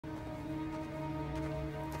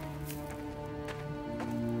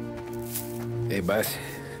Hey, boss.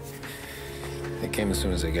 I came as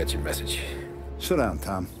soon as I got your message. Sit down,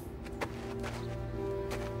 Tom.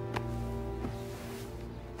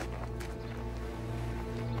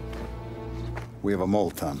 We have a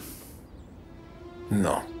mole, Tom.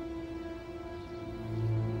 No.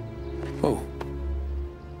 Oh.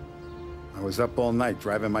 I was up all night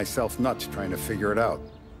driving myself nuts trying to figure it out.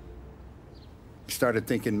 I started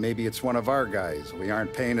thinking maybe it's one of our guys. We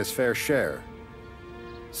aren't paying his fair share.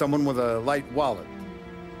 Someone with a light wallet.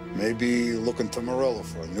 Maybe looking to Morello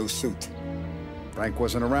for a new suit. Frank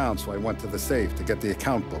wasn't around, so I went to the safe to get the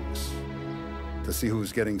account books. To see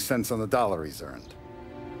who's getting cents on the dollar he's earned.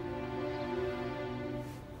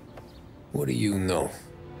 What do you know?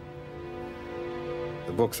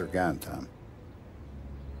 The books are gone, Tom.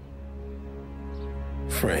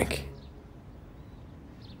 Frank.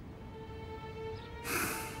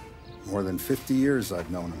 More than 50 years I've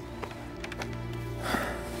known him.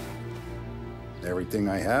 Everything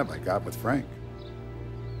I have, I got with Frank.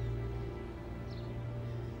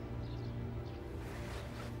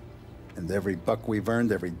 And every buck we've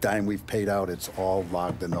earned, every dime we've paid out, it's all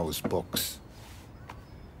logged in those books.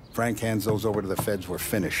 Frank hands those over to the feds, we're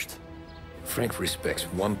finished. Frank respects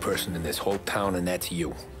one person in this whole town, and that's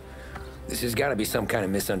you. This has got to be some kind of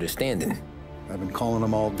misunderstanding. I've been calling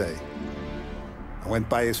him all day. I went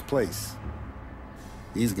by his place.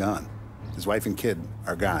 He's gone. His wife and kid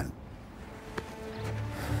are gone.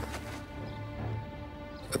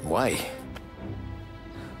 But why?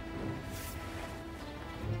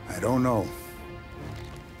 I don't know.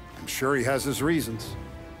 I'm sure he has his reasons.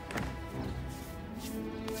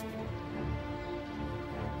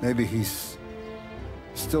 Maybe he's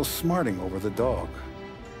still smarting over the dog.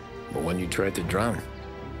 But when you tried to drown?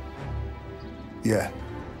 Yeah.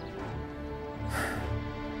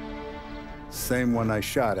 Same one I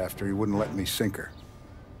shot after he wouldn't let me sink her.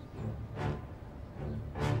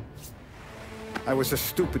 I was a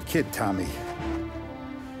stupid kid, Tommy.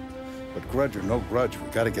 But grudge or no grudge, we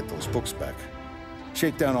gotta get those books back.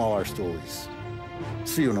 Shake down all our stories.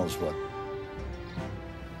 See who knows what.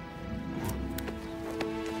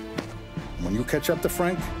 When you catch up to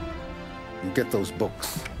Frank, you get those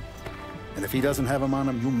books. And if he doesn't have them on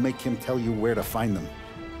him, you make him tell you where to find them.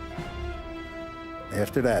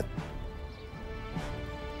 After that,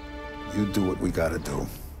 you do what we gotta do.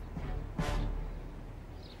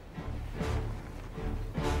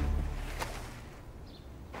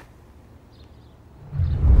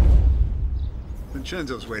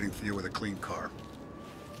 Vincenzo's waiting for you with a clean car.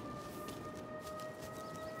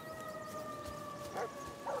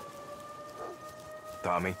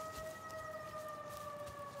 Tommy?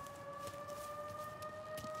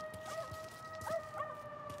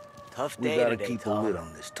 Tough We day gotta today, keep a Tom. lid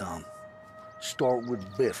on this, Tom. Start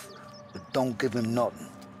with Biff, but don't give him nothing.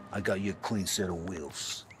 I got you a clean set of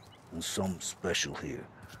wheels. And something special here,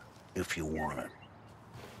 if you want it.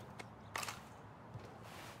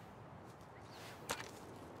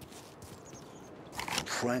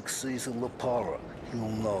 Frank sees a La Parra, he'll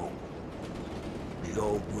know. The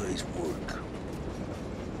old ways work.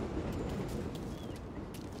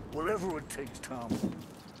 Whatever it takes, Tom.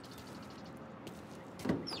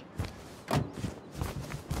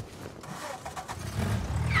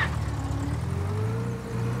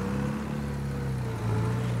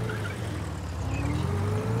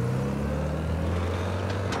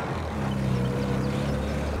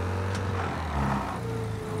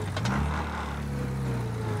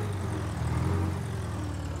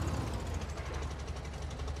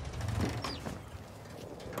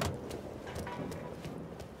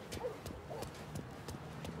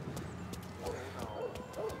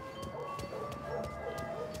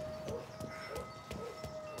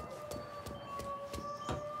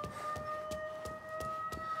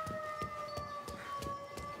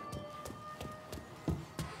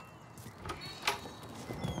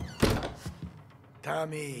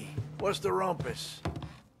 Tommy, what's the rumpus?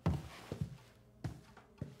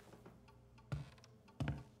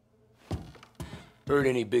 Heard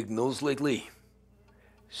any big news lately?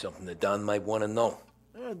 Something that Don might want to know.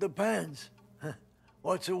 It depends.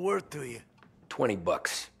 What's it worth to you?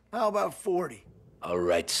 $20. How about 40? All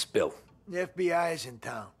right, spill. The FBI's in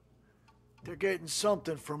town. They're getting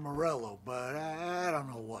something from Morello, but I don't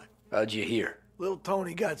know what. How'd you hear? Little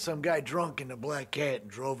Tony got some guy drunk in the Black Cat and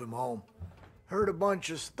drove him home. Heard a bunch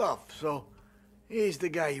of stuff, so he's the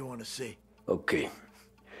guy you want to see. Okay.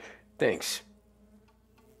 Thanks.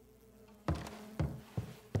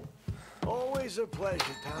 Always a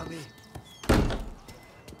pleasure, Tommy.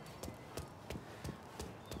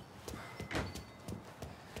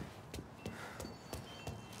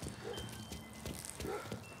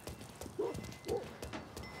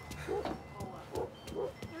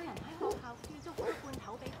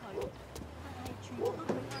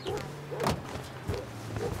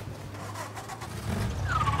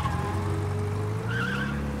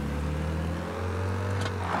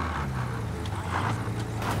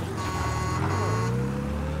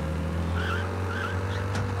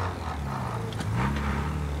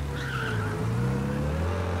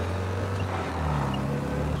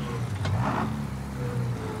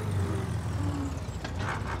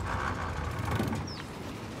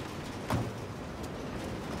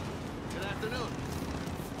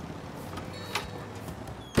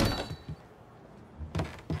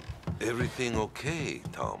 Everything okay,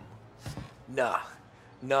 Tom? Nah,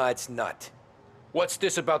 it's not. What's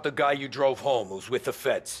this about the guy you drove home who's with the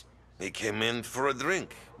feds? He came in for a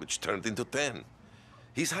drink, which turned into 10.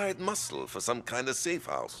 He's hired muscle for some kind of safe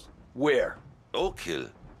house. Where? Oak Hill,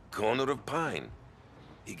 corner of Pine.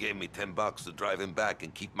 He gave me $10 to drive him back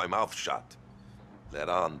and keep my mouth shut. Let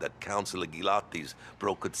on that Councilor Gilatti's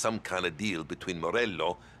brokered some kind of deal between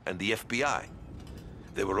Morello and the FBI.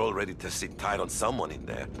 They were all ready to sit tight on someone in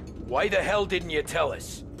there. Why the hell didn't you tell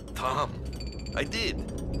us? Tom, I did.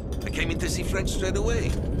 I came in to see Frank straight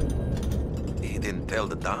away. He didn't tell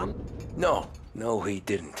the Don? No, he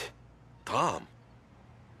didn't. Tom,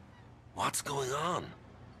 what's going on?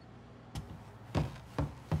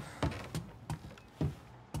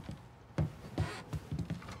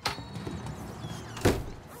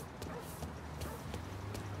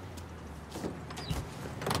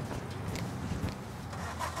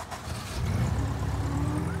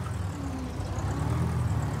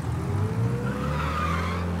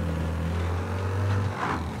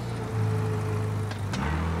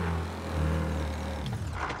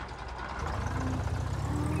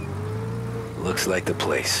 Looks like the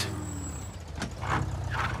place.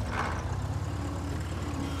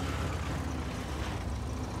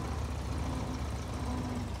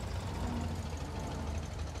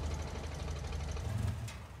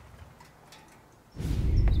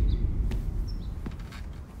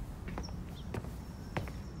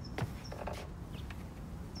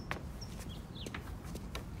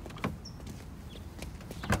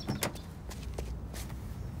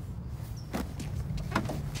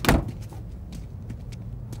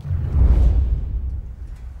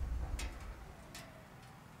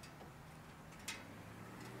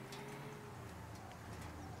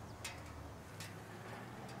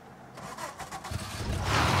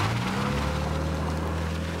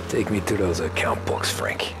 Take me to those account books,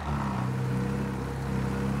 Frank.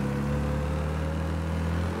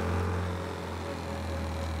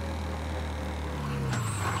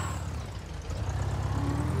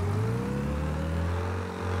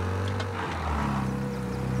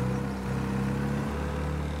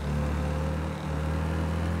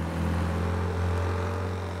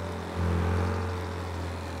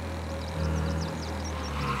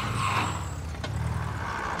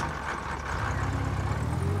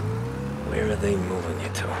 Where are they moving you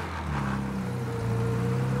to?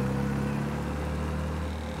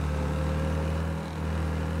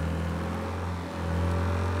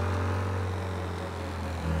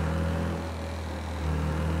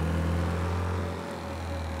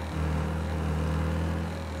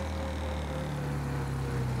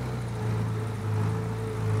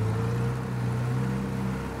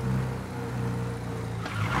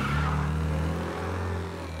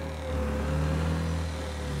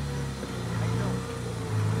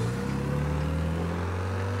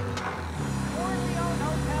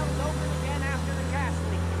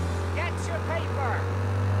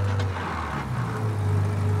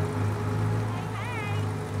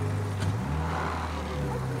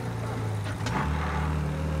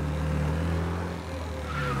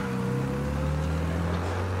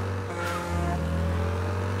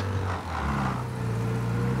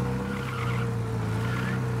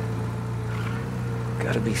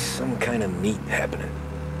 Gotta be some kind of meet happening.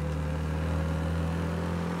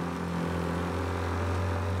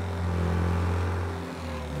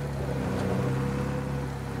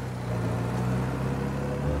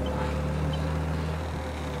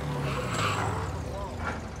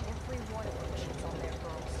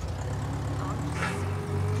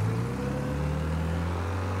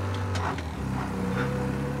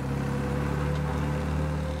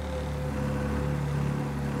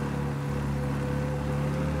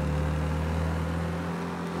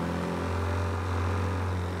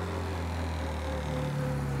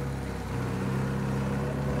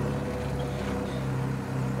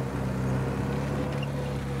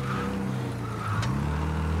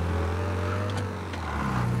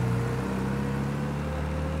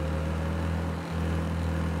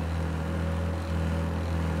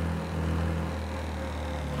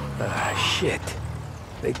 Ah, shit.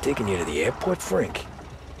 They taking you to the airport, Frank?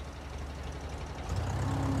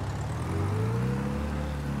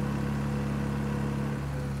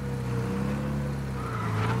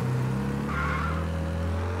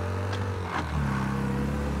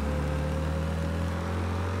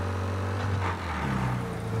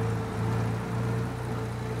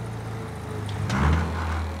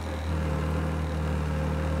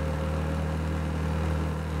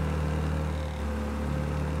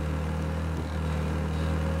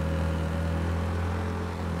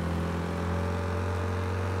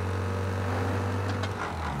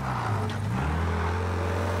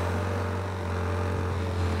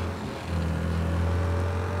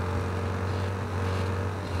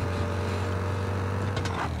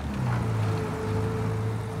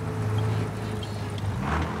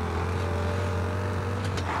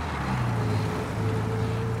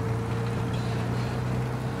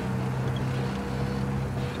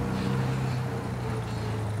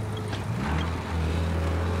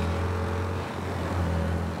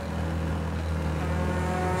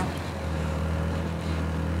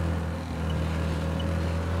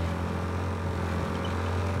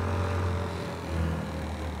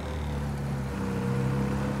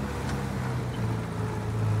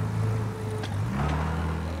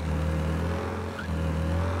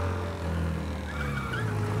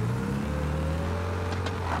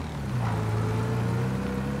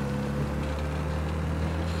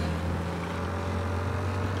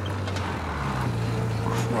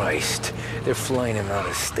 heist. They're flying him out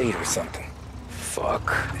of state or something.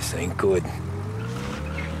 Fuck, this ain't good.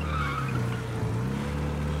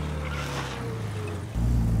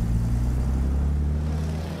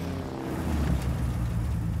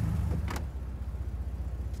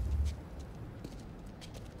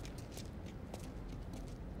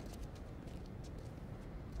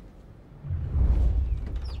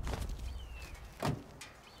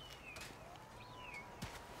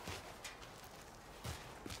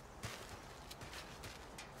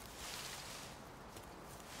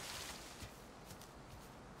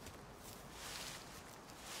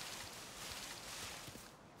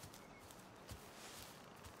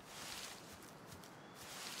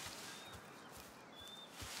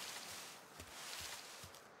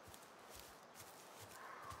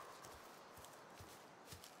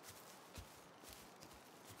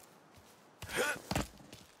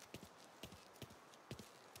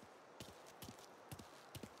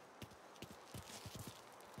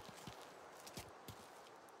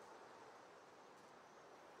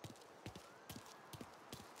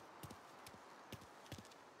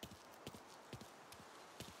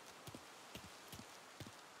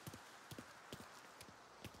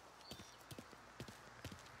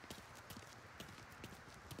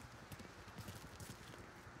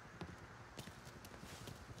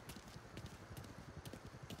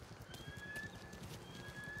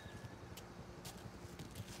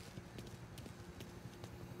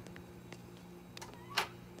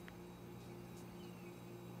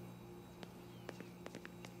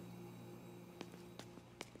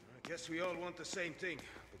 Guess we all want the same thing,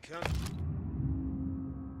 but can't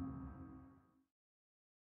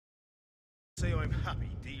say I'm happy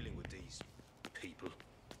dealing with these people.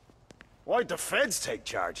 Why'd the feds take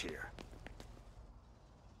charge here?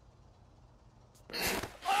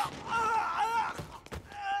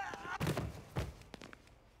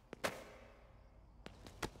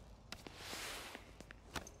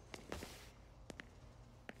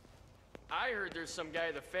 I heard there's some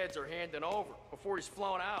guy the feds are handing over before he's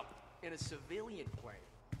flown out in a civilian plane.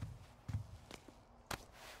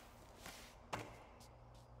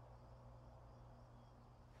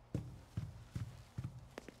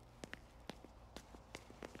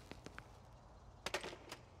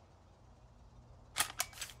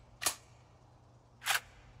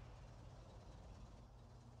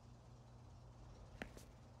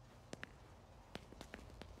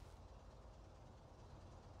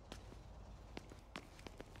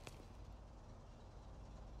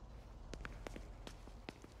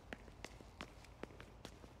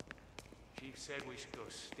 Chief said we should go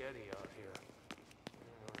steady out here. I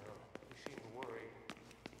don't know. He seemed worried.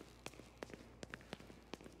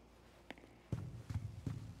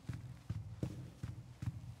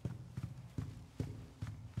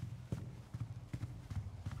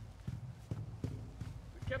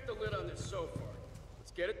 We kept the lid on this so far.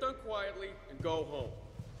 Let's get it done quietly and go home.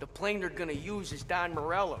 The plane they're gonna use is Don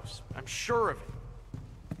Morello's. I'm sure of it.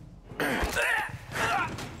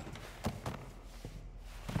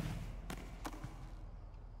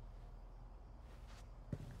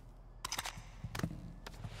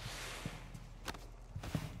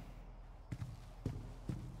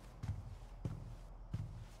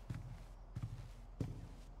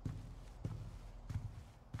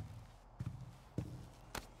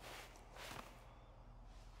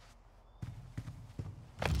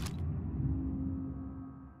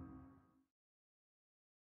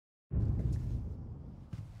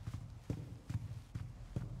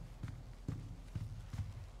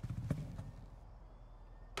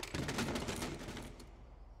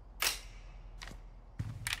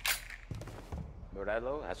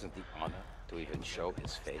 Morello hasn't the honor to even show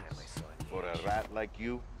his face. For a rat like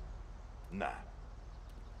you? Nah.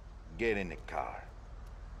 Get in the car.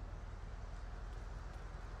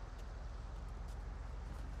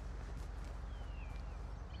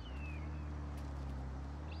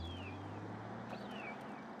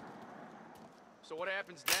 So what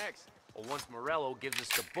happens next? Well, once Morello gives us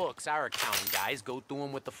the books, our accounting guys go through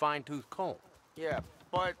them with the fine-tooth comb. Yeah,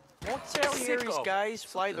 but won't Salieri's guys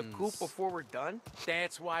fly the coop before we're done?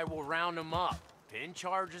 That's why we'll round them up. Pin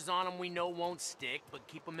charges on them we know won't stick, but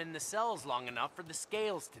keep them in the cells long enough for the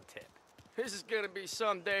scales to tip. This is gonna be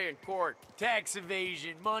some day in court. Tax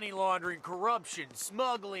evasion, money laundering, corruption,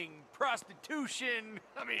 smuggling, prostitution.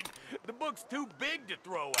 I mean, the book's too big to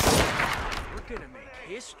throw out. We're gonna make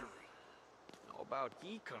history. How about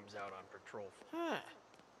he comes out on patrol? Huh.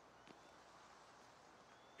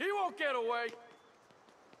 He won't get away.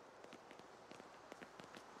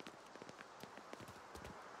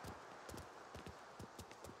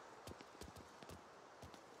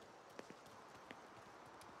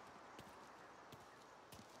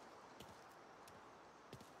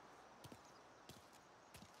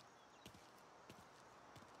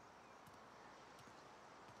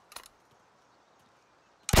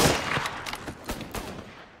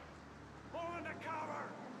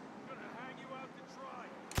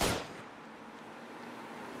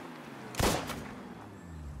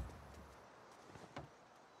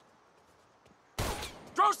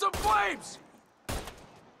 some flames!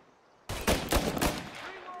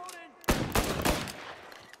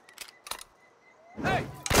 Hey!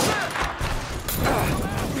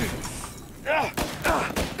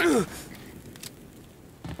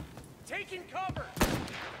 Taking cover!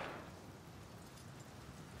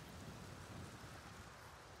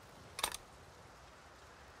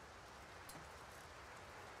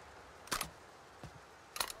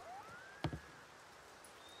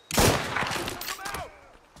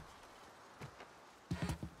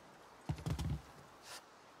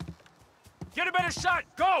 Get a better shot!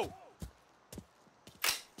 Go!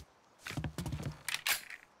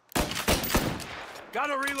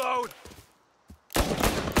 Gotta reload!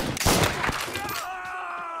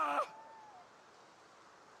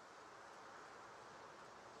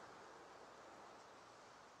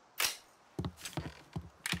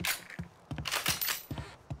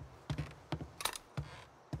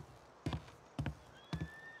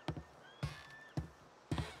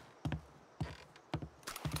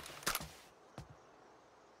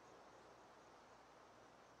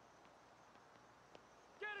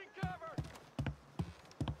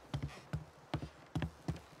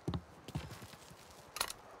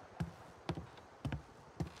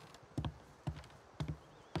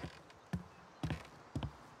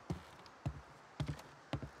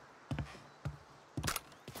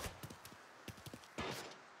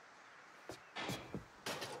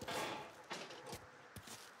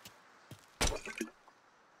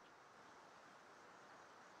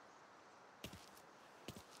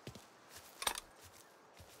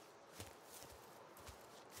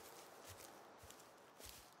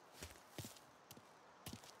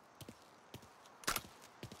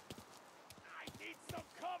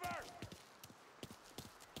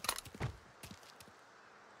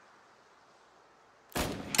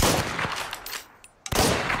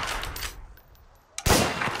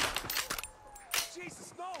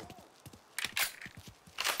 Jesus, no!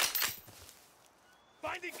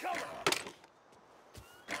 Finding cover!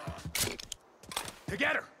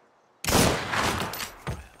 Together!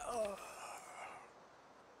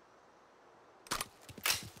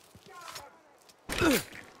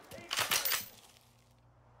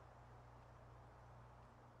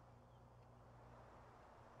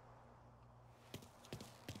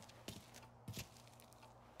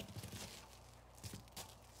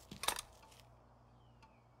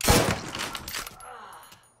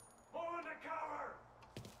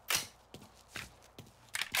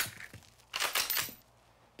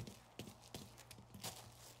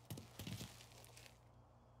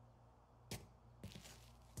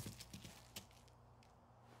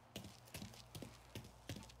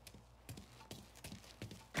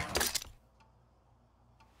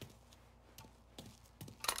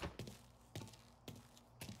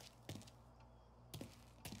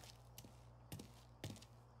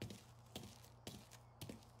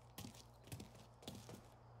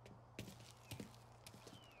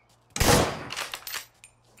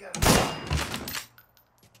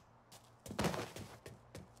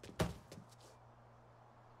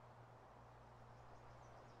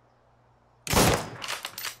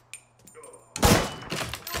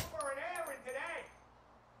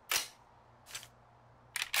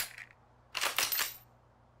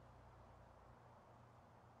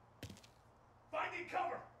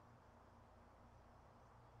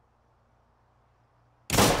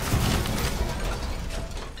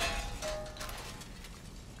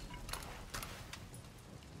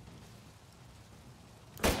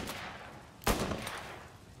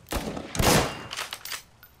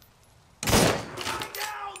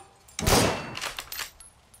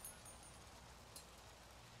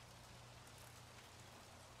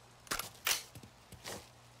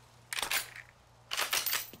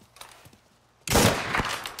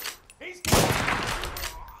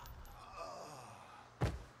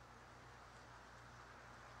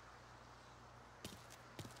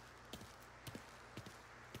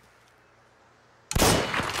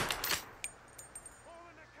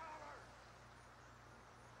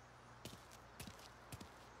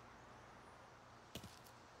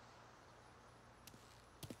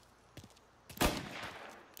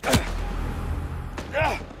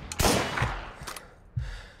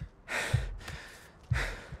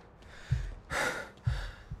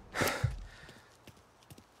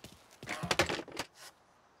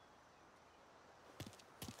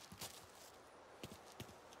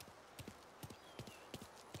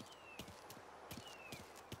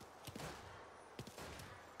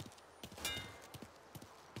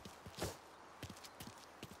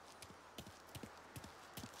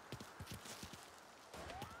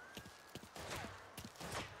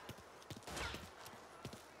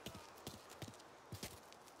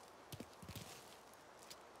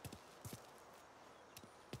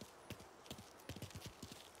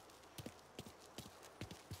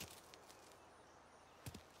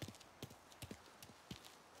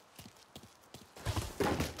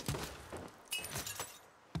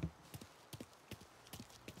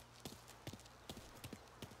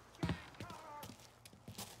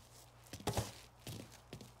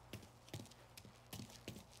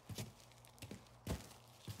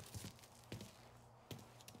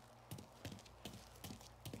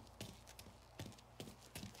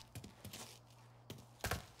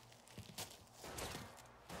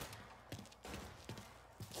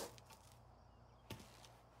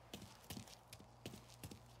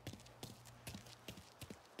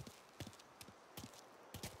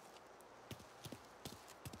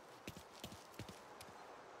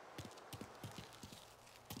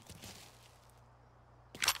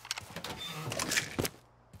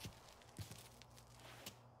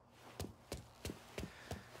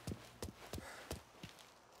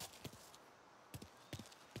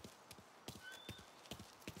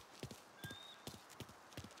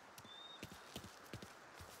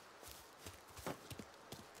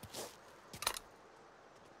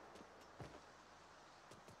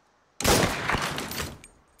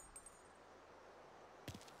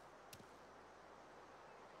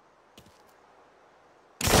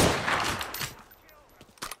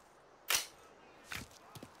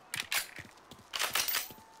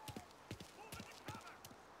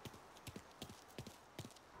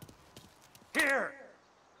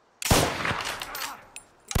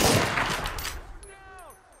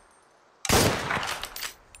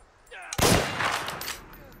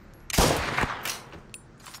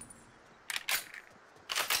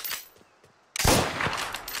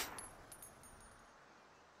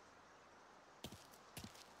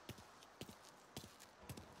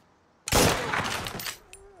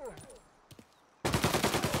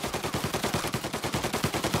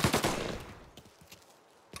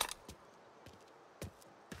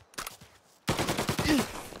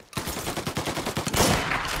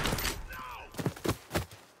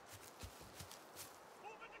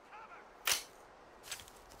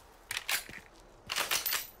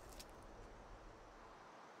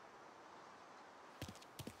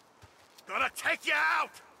 take you out!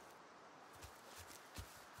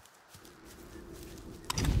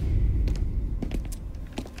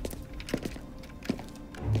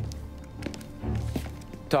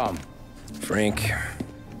 Tom. Frank.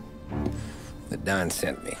 The Don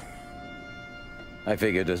sent me. I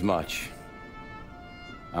figured as much.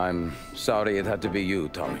 I'm sorry it had to be you,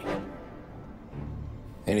 Tommy.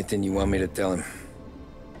 Anything you want me to tell him?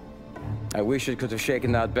 I wish it could have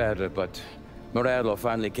shaken out better, but Morello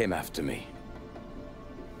finally came after me.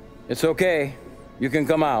 It's okay. You can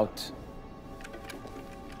come out.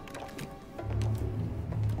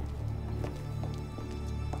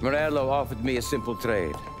 Morello offered me a simple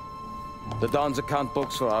trade. The Don's account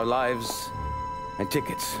books for our lives and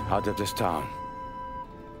tickets out of this town.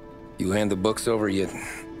 You hand the books over yet?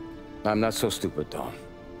 I'm not so stupid, Don.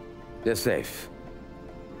 They're safe.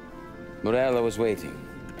 Morello was waiting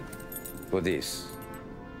for this.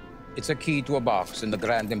 It's a key to a box in the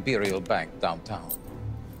Grand Imperial Bank downtown.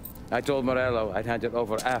 I told Morello I'd hand it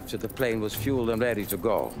over after the plane was fueled and ready to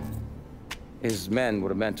go. His men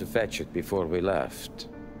were meant to fetch it before we left.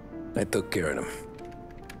 I took care of them.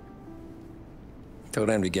 Told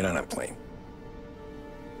them to get on a plane.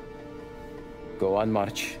 Go on,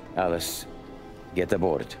 March. Alice, get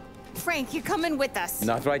aboard. Frank, you're coming with us.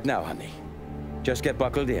 Not right now, honey. Just get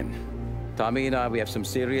buckled in. Tommy and I, we have some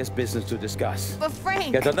serious business to discuss. But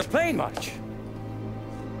Frank... Get on the plane, March!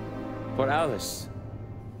 For Alice.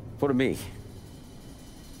 For me.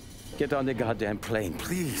 Get on the goddamn plane,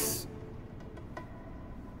 please.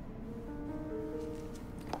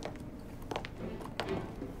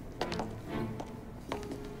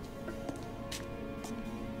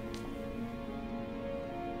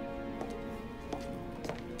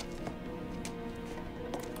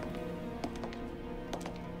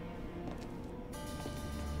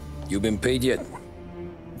 You been paid yet?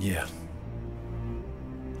 Yeah.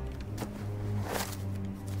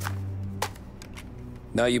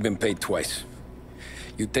 Now you've been paid twice.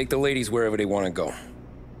 You take the ladies wherever they want to go.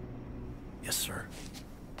 Yes, sir.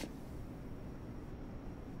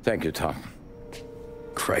 Thank you, Tom.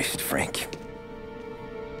 Christ, Frank.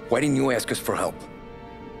 Why didn't you ask us for help?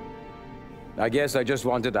 I guess I just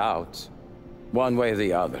wanted out. One way or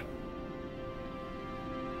the other.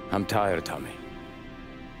 I'm tired, Tommy.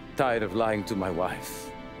 Tired of lying to my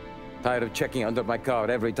wife. Tired of checking under my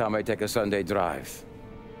car every time I take a Sunday drive.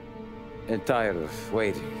 And tired of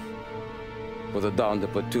waiting for the dawn to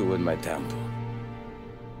put two in my temple.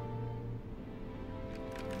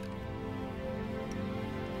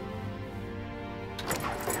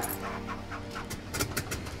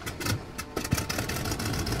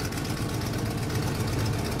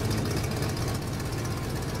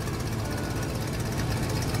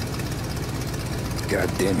 God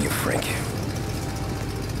damn you, Frank.